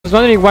was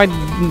wondering why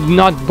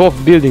not both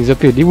buildings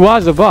appeared. It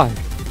was a bug.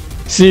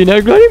 See,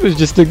 it was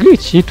just a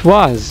glitch. It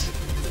was.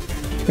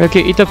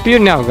 Okay, it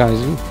appeared now, guys.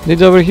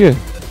 It's over here.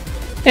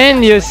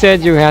 And you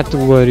said you had to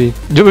worry.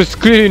 There was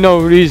clearly no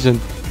reason.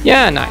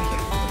 Yeah, nice.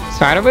 It's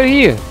right over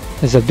here.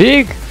 There's a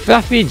big,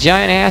 fluffy,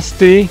 giant-ass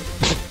tree.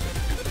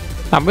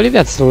 I believe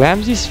that's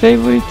Lamsey's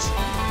favorite.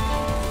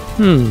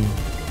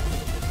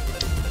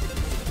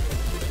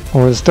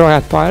 Or the Straw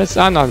Hat Pirates?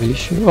 I'm not really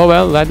sure. Oh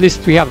well, at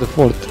least we have the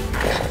fort.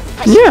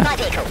 Yeah.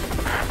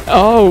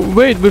 Oh,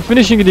 wait, we're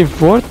finishing it in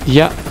fort?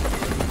 Yeah.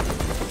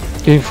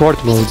 In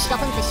fort mode.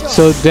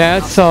 So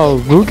that's how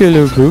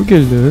Boogaloo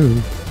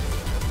Boogaloo.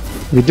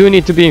 We do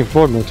need to be in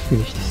fort mode to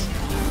finish this.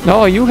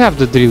 Oh, you have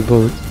the drill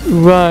boat.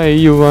 Why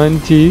you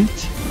want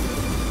it?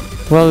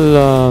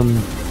 Well,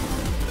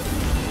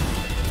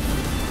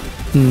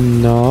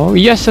 no.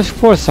 Yes, of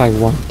course I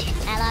want it.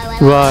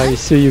 Why?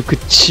 So you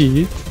could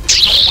cheat?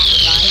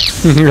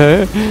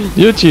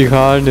 You cheat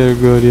hard,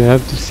 good, you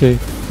have to say.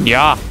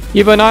 Yeah.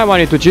 Even I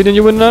wanted to cheat and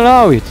you wouldn't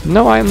allow it.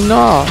 No, I'm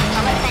not.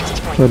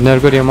 But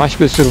Nergoria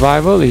Mashku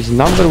survival is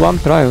 #1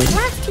 priority.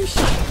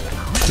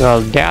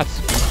 Well, that's...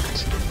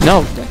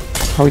 No,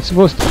 that's how it's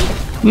supposed to be.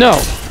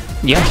 No.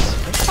 Yes.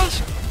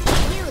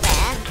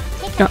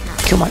 No,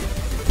 come on.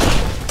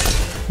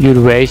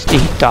 You're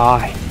wasting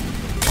time.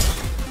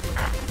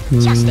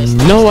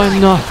 No, I'm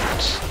not.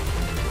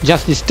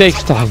 Justice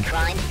takes time.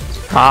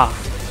 Ah.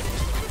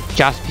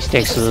 Justice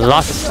takes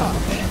lots of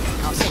time.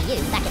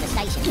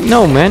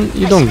 No, man,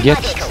 you don't get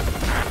it.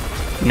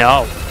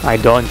 No, I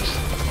don't.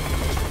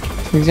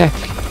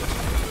 Exactly.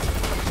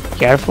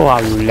 Careful how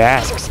you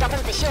land.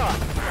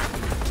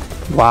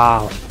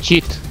 Wow,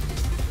 cheat.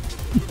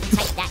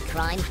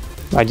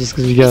 Why, just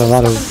because we get a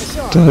lot of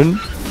turn?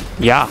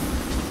 Yeah.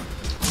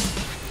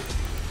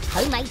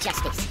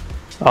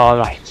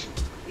 Alright,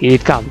 here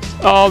it comes.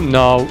 Oh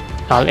no,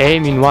 I'll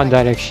aim in one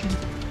direction.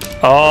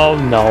 Oh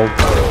no.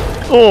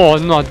 Oh,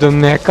 not the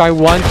mech, I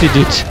wanted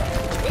it.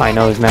 I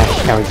know it's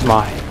Smash, now it's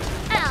mine.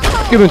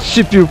 Even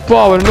CPU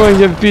power, annoying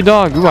MP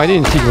dog. Ooh, I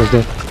didn't see it was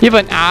there.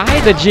 Even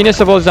I, the genius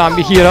of all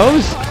zombie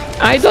heroes,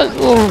 I don't...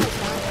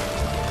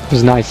 It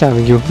was nice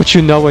having you, but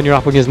you know when you're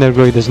up against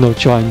Nergori, there's no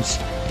chance.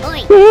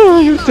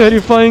 Oh, you're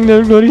terrifying,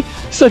 Nergori.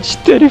 Such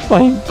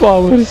terrifying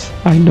powers.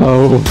 I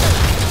know.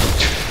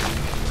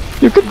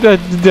 You could bet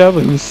the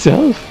devil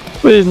himself,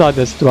 but he's not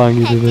that strong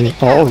either.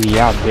 Oh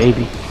yeah,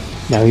 baby.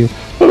 Now you...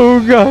 Oh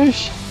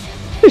gosh.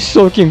 This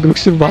soaking book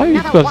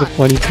survived. It was a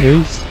funny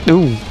place.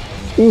 Ooh.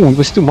 Ooh, it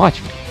was too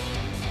much.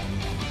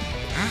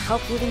 I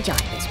hope you've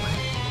enjoyed this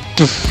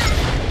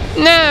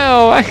one.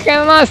 No, I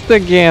lost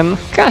again.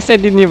 Cause I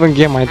didn't even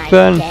get my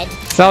turn.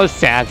 So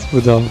sad,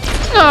 Spudo.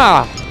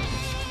 Ah!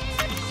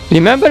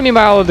 Remember me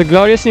by all the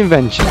glorious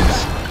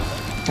inventions.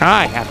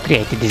 I have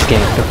created this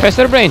game,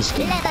 Professor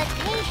Brainstorm.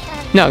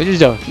 No, this is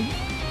joking.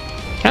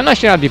 I'm not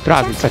sure I'll be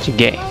proud of such a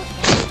game.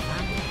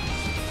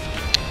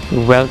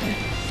 Well,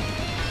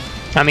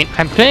 I mean,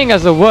 I'm playing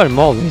as a worm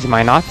always, am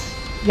I not?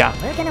 Yeah.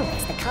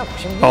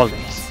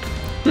 Always.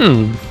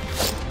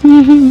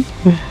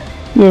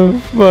 So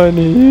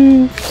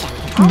funny.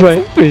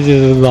 But this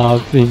is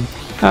laughing.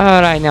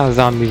 Alright now,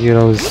 zombie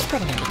heroes.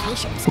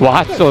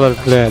 What solar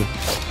flare?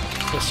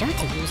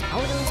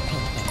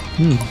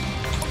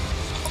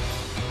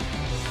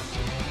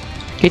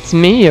 It's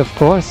me, of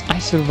course. I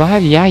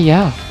survived.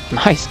 Yeah.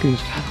 Nice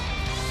screenshot.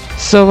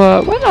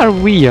 So, when are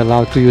we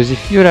allowed to use?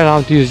 If you're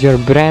allowed to use your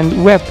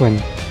brand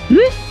weapon?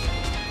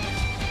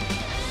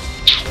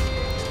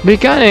 We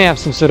kinda have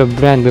some sort of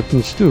brand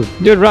weapons too.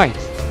 You're right.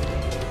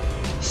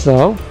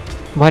 So,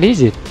 what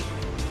is it?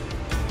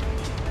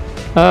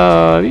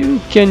 You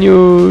can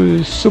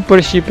use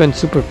super ship and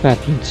super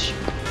flatland ship.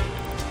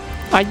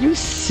 Are you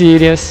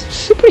serious?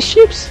 Super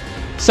ships?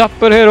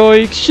 Super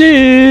heroic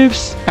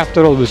ships!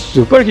 After all, the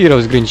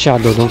superheroes, Green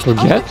Shadow, don't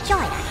forget.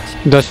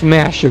 The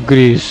Smash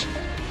agrees.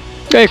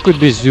 They could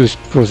be used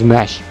for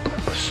smashing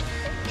purpose.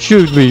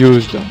 Should be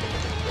used though.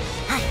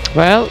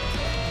 Well,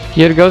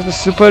 here goes the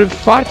super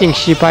farting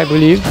ship, I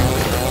believe.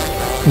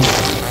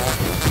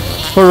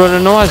 For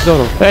Roronoa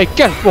Zoro. Hey,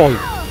 careful!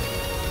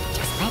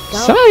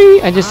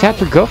 Sorry, I just had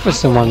to go for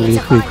someone really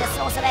quick.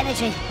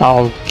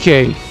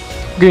 Okay.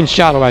 Green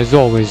Shadow as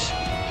always.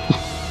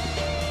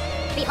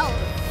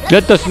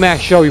 Let the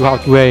Smash show you how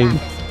to aim.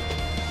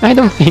 I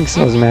don't think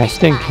so, Smash,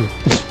 thank you.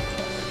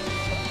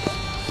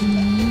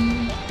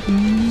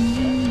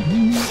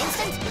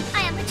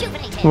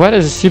 What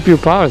is CPU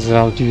powers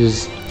allowed to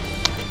use?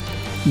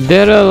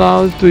 They're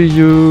allowed to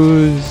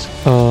use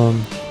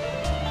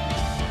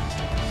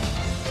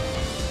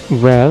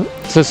well,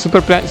 so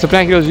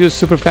supply heroes use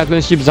super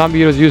flatland ship, zombie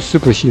heroes use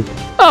super ship.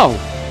 Oh!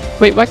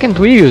 Wait, why can't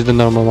we use the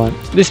normal one?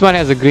 This one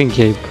has a green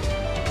cape.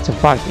 It's a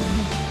fart.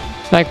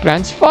 Like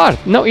plants fart.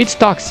 No, it's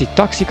toxic.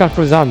 Toxic are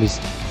for zombies.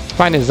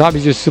 Fine, as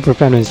zombies use super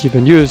flatland ship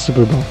and use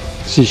super bomb.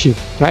 Sea ship,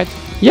 right?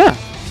 Yeah,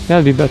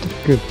 that'll be better.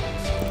 Good.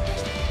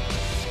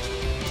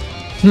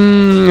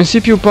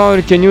 CPU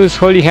power can use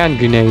holy hand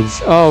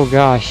grenades. Oh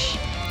gosh.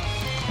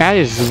 That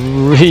is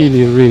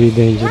really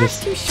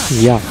dangerous.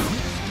 Yeah.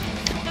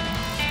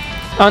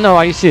 Oh no,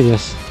 are you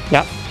serious?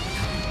 Yeah.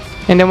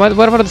 And then what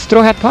about the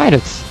Straw Hat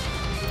Pirates?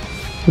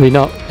 Wait,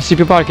 no.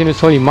 CPU power can use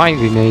Holy Mind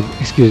Grenade.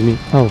 Excuse me.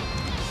 Oh.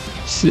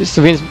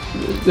 So means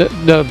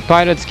the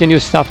pirates can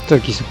use stuffed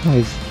turkey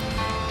supplies.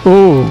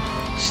 Oh,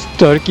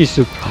 turkey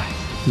supplies.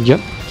 Yep.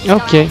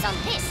 Okay.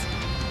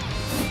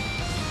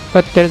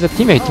 But there's a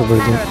teammate over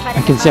there.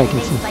 I can see.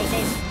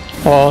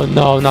 Oh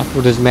no, not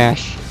for the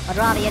smash. I'd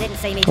rather you didn't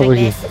see me Over drink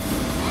here.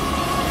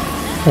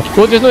 this.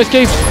 Oh, there's no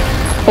escape.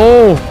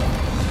 Oh.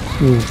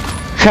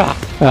 Ha.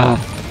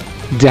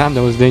 Damn,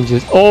 that was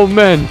dangerous. Oh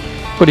man,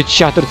 but it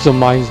shattered some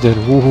mines there.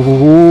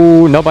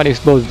 Ooh, nobody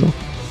exploded though.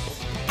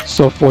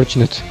 So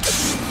fortunate.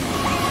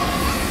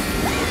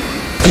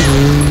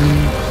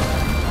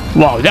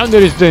 Wow, down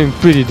there is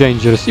pretty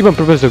dangerous. Even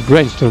Professor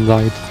Brainstorm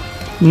died.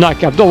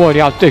 Nightcap, don't worry,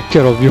 I'll take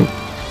care of you.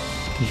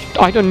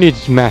 I don't need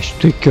Smash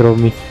to take care of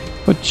me.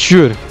 But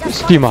sure,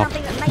 Just steam up.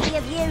 something that may be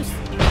of use.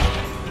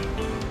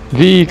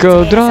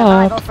 Vehicle It's a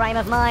survival drop. frame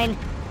of mine.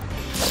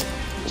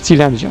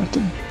 Still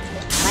Jarton.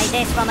 Made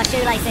this from my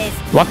shoelaces.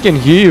 What can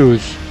he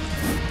use?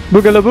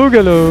 Boogaloo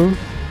Boogaloo.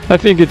 I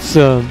think it's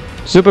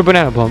Super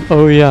Banana Bomb.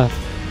 Oh yeah.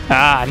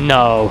 Ah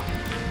no.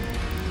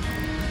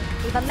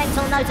 Keep a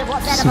mental note of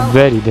what's It's edible.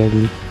 very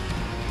deadly.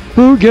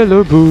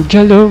 Boogaloo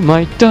Boogaloo,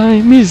 my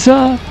time is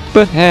up,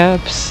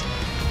 perhaps.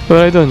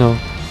 But I don't know.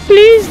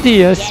 Please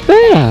dear,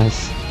 spare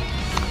us.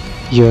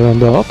 You're on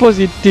the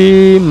opposite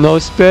team, no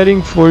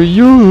sparing for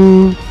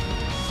you.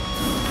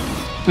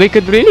 We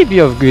could really be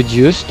of good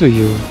use to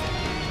you.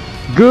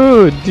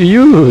 Good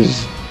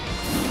use.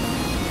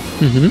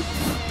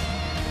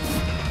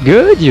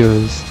 Good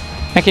use.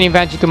 I can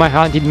invite you to my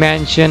haunted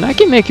mansion. I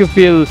can make you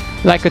feel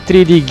like a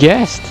 3D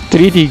guest.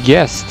 3D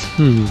guest.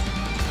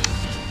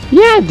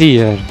 Yeah,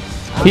 dear.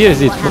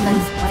 Here's it. What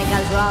happens when it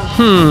goes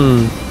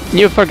wrong?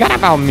 You forgot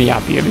about me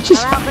up here, which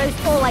is Morale fine.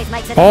 boost always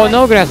makes a Oh difference.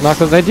 no, Grass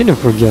Knuckles, I didn't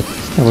forget.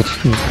 That was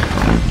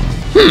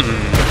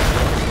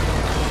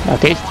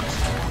Okay.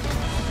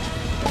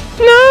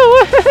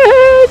 No!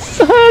 It's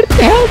hurt!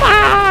 Help!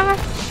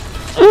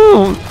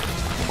 Oh,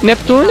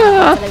 Neptune,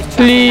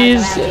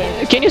 please,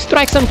 can you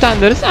strike some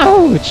thunders?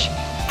 Ouch!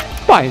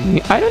 Why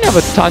me? I don't have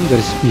a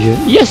thunder spear.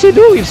 Yes, you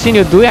do. We've seen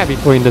you do that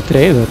before in the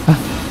trailer.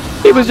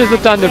 It was just a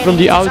thunder from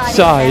the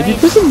outside.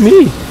 It wasn't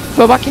me.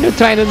 But what can you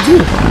try to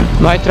do?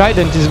 My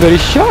trident is very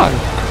sharp.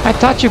 I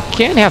thought you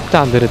can have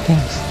thunder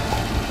attacks.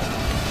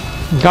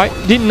 I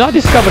did not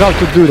discover how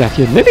to do that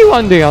yet. Maybe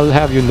one day I'll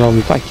have you know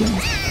if I can.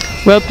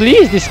 Well,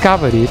 please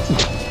discover it.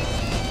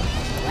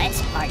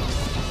 Let's party.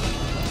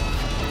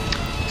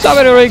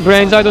 Sorry, heroic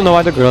brains. I don't know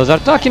what the girls are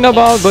talking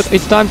about, but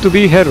it's time to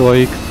be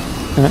heroic.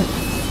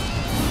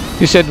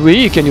 You said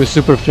we can use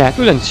super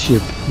flatulence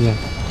ship. Yeah.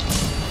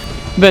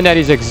 Then that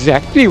is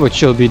exactly what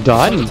shall be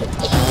done.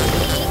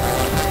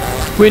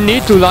 We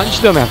need to launch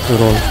them after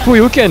all. Who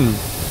you can?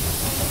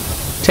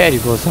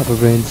 Terrible super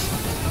brains.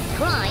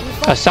 Crime.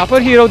 A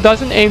superhero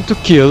doesn't aim to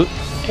kill,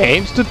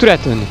 aims to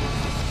threaten.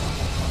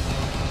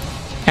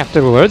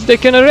 Afterwards, they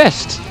can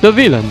arrest the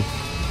villain.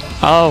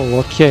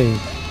 Oh, okay.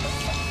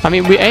 I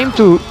mean, we aim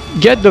to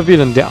get the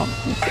villain down,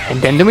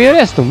 and then we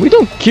arrest them. We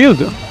don't kill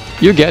them.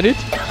 You get it?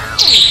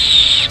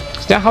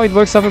 Is that how it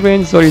works, Super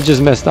Brains, or you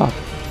just messed up?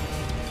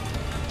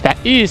 That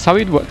is how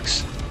it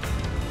works.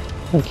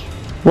 Okay.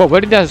 Whoa,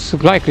 where did that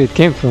supply crate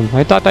came from?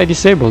 I thought I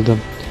disabled them.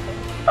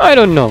 I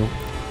don't know.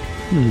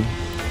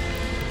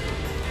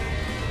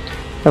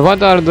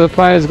 What are the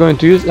pirates going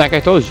to use? Like I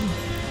told you.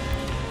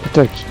 The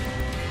turkey.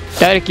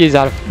 Turkeys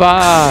are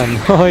fun!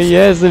 Oh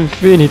yes,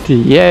 infinity!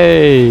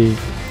 Yay!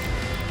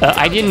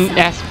 I didn't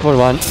ask for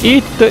one.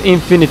 Eat the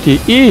infinity!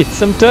 Eat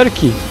some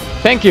turkey!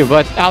 Thank you,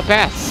 but I'll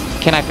pass.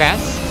 Can I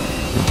pass?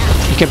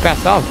 You can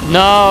pass out.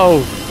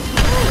 No!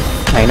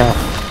 I know.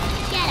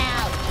 Get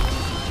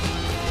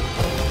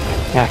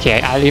out. Okay,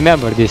 I'll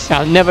remember this.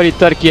 I'll never eat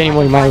turkey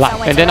anymore in my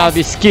life. And then I'll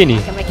be skinny.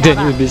 Then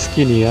you'll be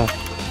skinny, yeah.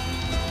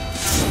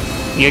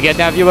 You get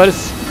that,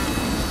 viewers?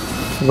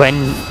 When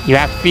you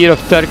have fear of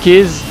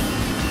turkeys,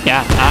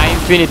 yeah,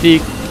 infinity.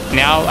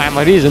 Now I'm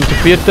a reason to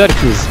fear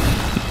turkeys.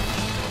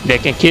 They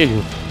can kill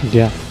you.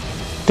 Yeah.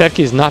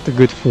 Turkey is not a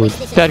good food.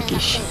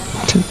 Turkish.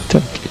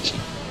 Turkish.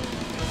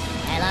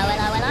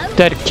 Hello.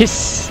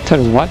 Turkish.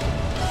 What?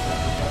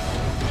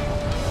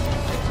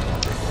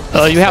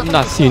 You have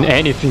not seen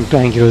anything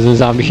Plank Heroes and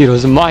Zombie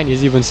Heroes. Mine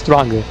is even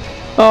stronger.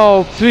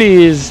 Oh,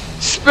 please.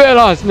 Spare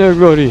us,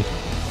 Negori.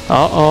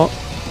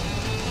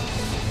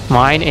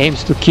 Mine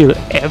aims to kill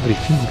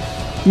everything.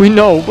 We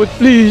know, but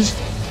please.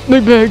 I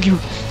beg you.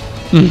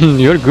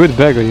 You're a good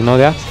beggar, you know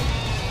that?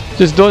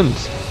 Just don't.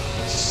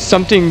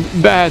 Something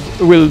bad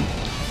will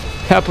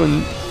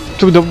happen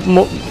to the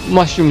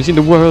mushrooms in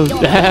the world.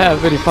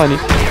 Very funny.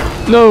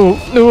 No,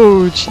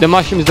 the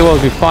mushrooms will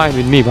be fine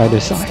with me by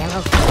their side.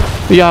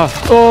 Yeah,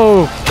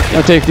 oh,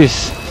 I'll take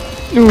this.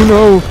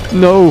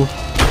 No.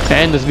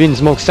 And there's been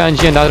Smoke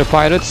Sanji and other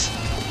pirates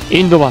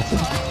in the water.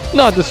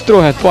 Not the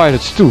Straw Hat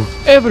Pirates too.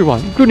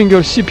 Everyone, including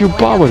your CPU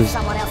powers.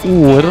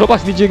 Ooh,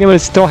 Roblox DJ Gamer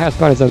Straw Hat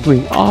Pirates are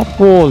doing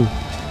awful.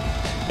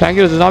 Plank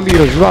Heroes and Zombie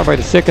Heroes, you are by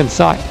the second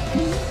side.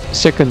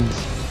 Second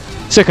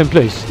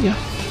place, yeah.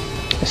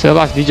 So the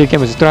last DJ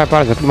game was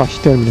tryhards are pretty much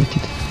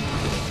terminated.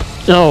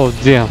 Oh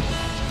damn.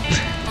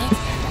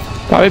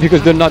 Probably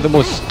because they're not the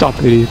most top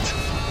elite.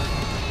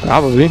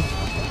 Probably.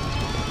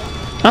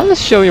 I'll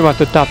just show you what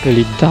the top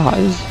elite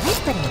does.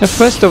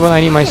 First of all,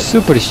 I need my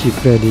super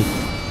ship ready.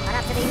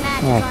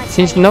 Right.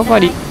 Since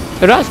nobody...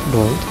 Rust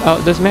Bolt?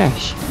 Oh, the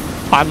Smash.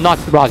 I'm not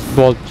Rust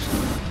Bolt.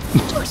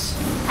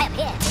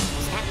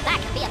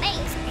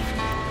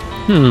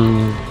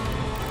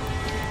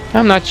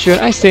 I'm not sure.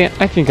 I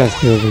think I'll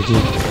stay over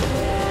here.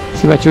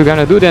 See what you're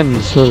gonna do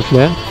then, Solar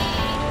Flare.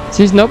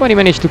 Since nobody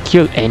managed to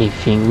kill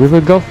anything, we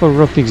will go for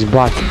Rufik's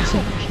buttons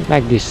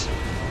like this.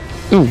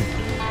 Ooh.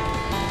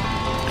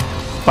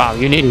 Wow,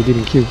 you nearly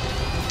didn't kill.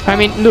 I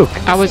mean, look,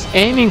 I was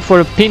aiming for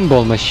a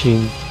pinball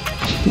machine.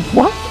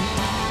 What?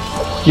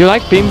 You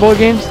like pinball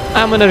games?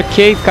 I'm an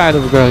arcade kind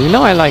of girl. You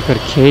know I like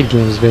arcade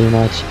games very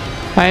much.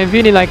 I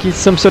really like it's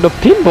some sort of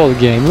pinball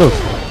game. Look,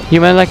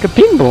 you went like a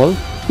pinball,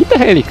 hit a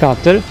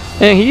helicopter,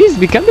 and he's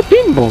become the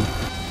pinball.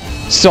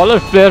 Solar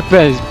Flare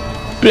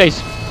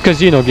plays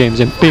casino games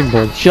and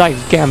pinball. She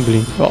likes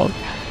gambling. Well,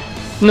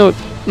 no,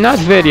 not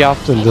very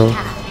often though.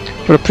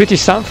 For a pretty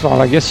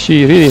sunflower, I guess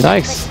she really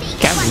likes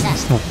gambling and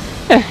stuff.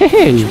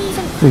 Hey,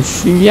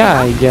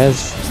 yeah, I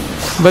guess.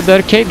 But the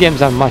arcade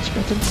games are much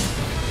better.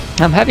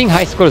 I'm having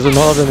high scores on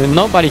all of them and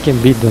nobody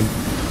can beat them.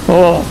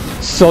 Oh,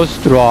 so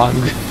strong.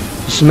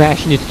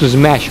 Smash needs to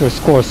smash her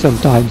score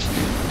sometimes.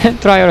 And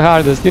try her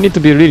hardest. You need to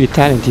be really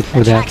talented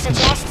for that.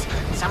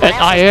 And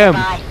I am.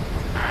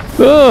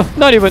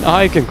 Not even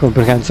I can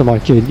comprehend some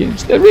arcade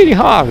games. They're really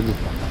hard.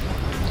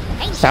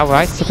 Is that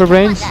right, Super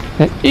Brains?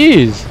 That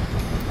is.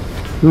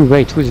 Ooh,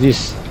 wait, who's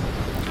this?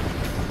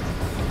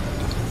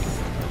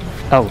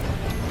 Oh.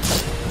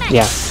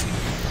 Yeah.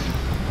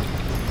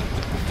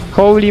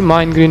 Holy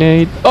Mind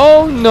Grenade.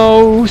 Oh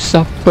no,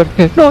 Super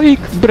Heroic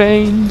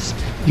Brains.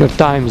 Your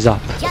time's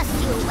up.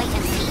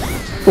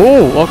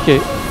 Oh, okay.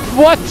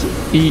 What?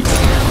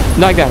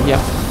 Like that,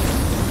 yeah.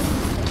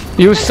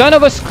 You son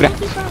of a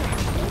scrap.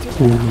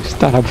 Ooh,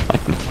 start up.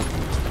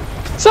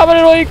 Super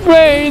Heroic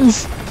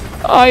Brains.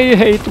 I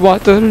hate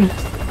water.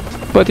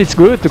 But it's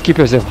good to keep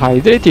yourself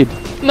hydrated.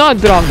 Not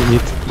drowning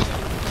it.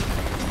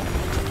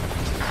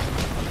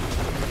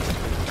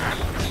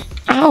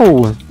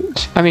 Ow!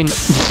 I mean...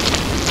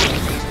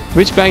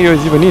 Which banger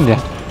is even in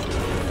there?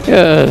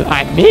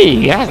 I'm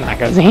me, that's not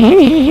good.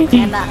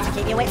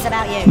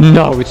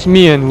 No, it's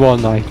me and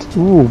One Night.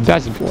 Ooh,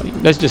 that's boring.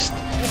 That's just...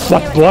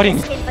 What,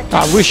 boring?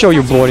 We'll show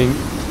you boring.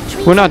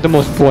 We're not the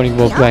most boring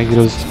role-playing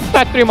heroes.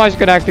 That's pretty much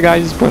correct,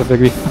 guys.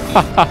 Perfectly.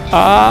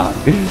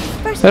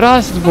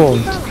 Rust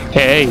Bolt.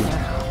 Hey,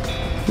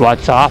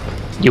 what's up?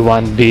 You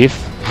want beef?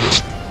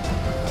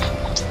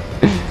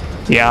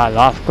 Yeah, I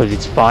laugh because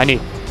it's funny.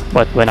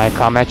 But when I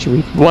come at you,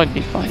 it won't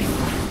be funny.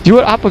 You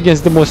are up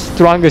against the most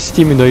strongest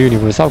team in the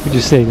universe. How could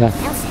you say that?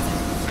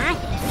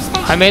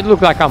 I may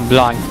look like I'm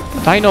blind,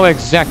 but I know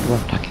exactly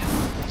what I'm talking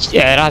about.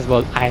 Yeah,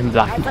 Rasbol, I am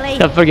blind.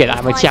 Don't forget,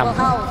 I'm a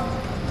champion.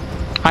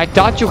 I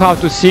taught you how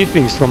to see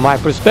things from my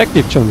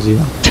perspective,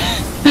 Chomzilla.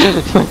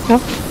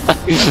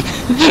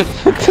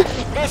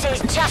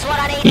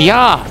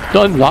 Yeah,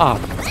 don't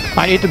laugh.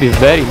 I need to be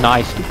very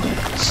nice to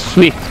her.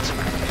 Swift.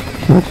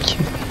 Okay.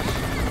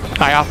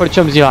 I offer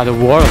Chomzilla the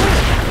world.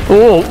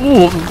 Oh,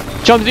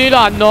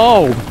 Chomzilla,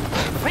 no!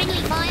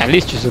 At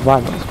least you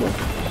survived as well.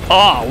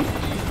 Oh!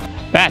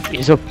 That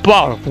is a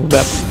powerful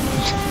weapon.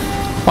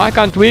 Why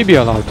can't we be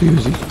allowed to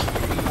use it?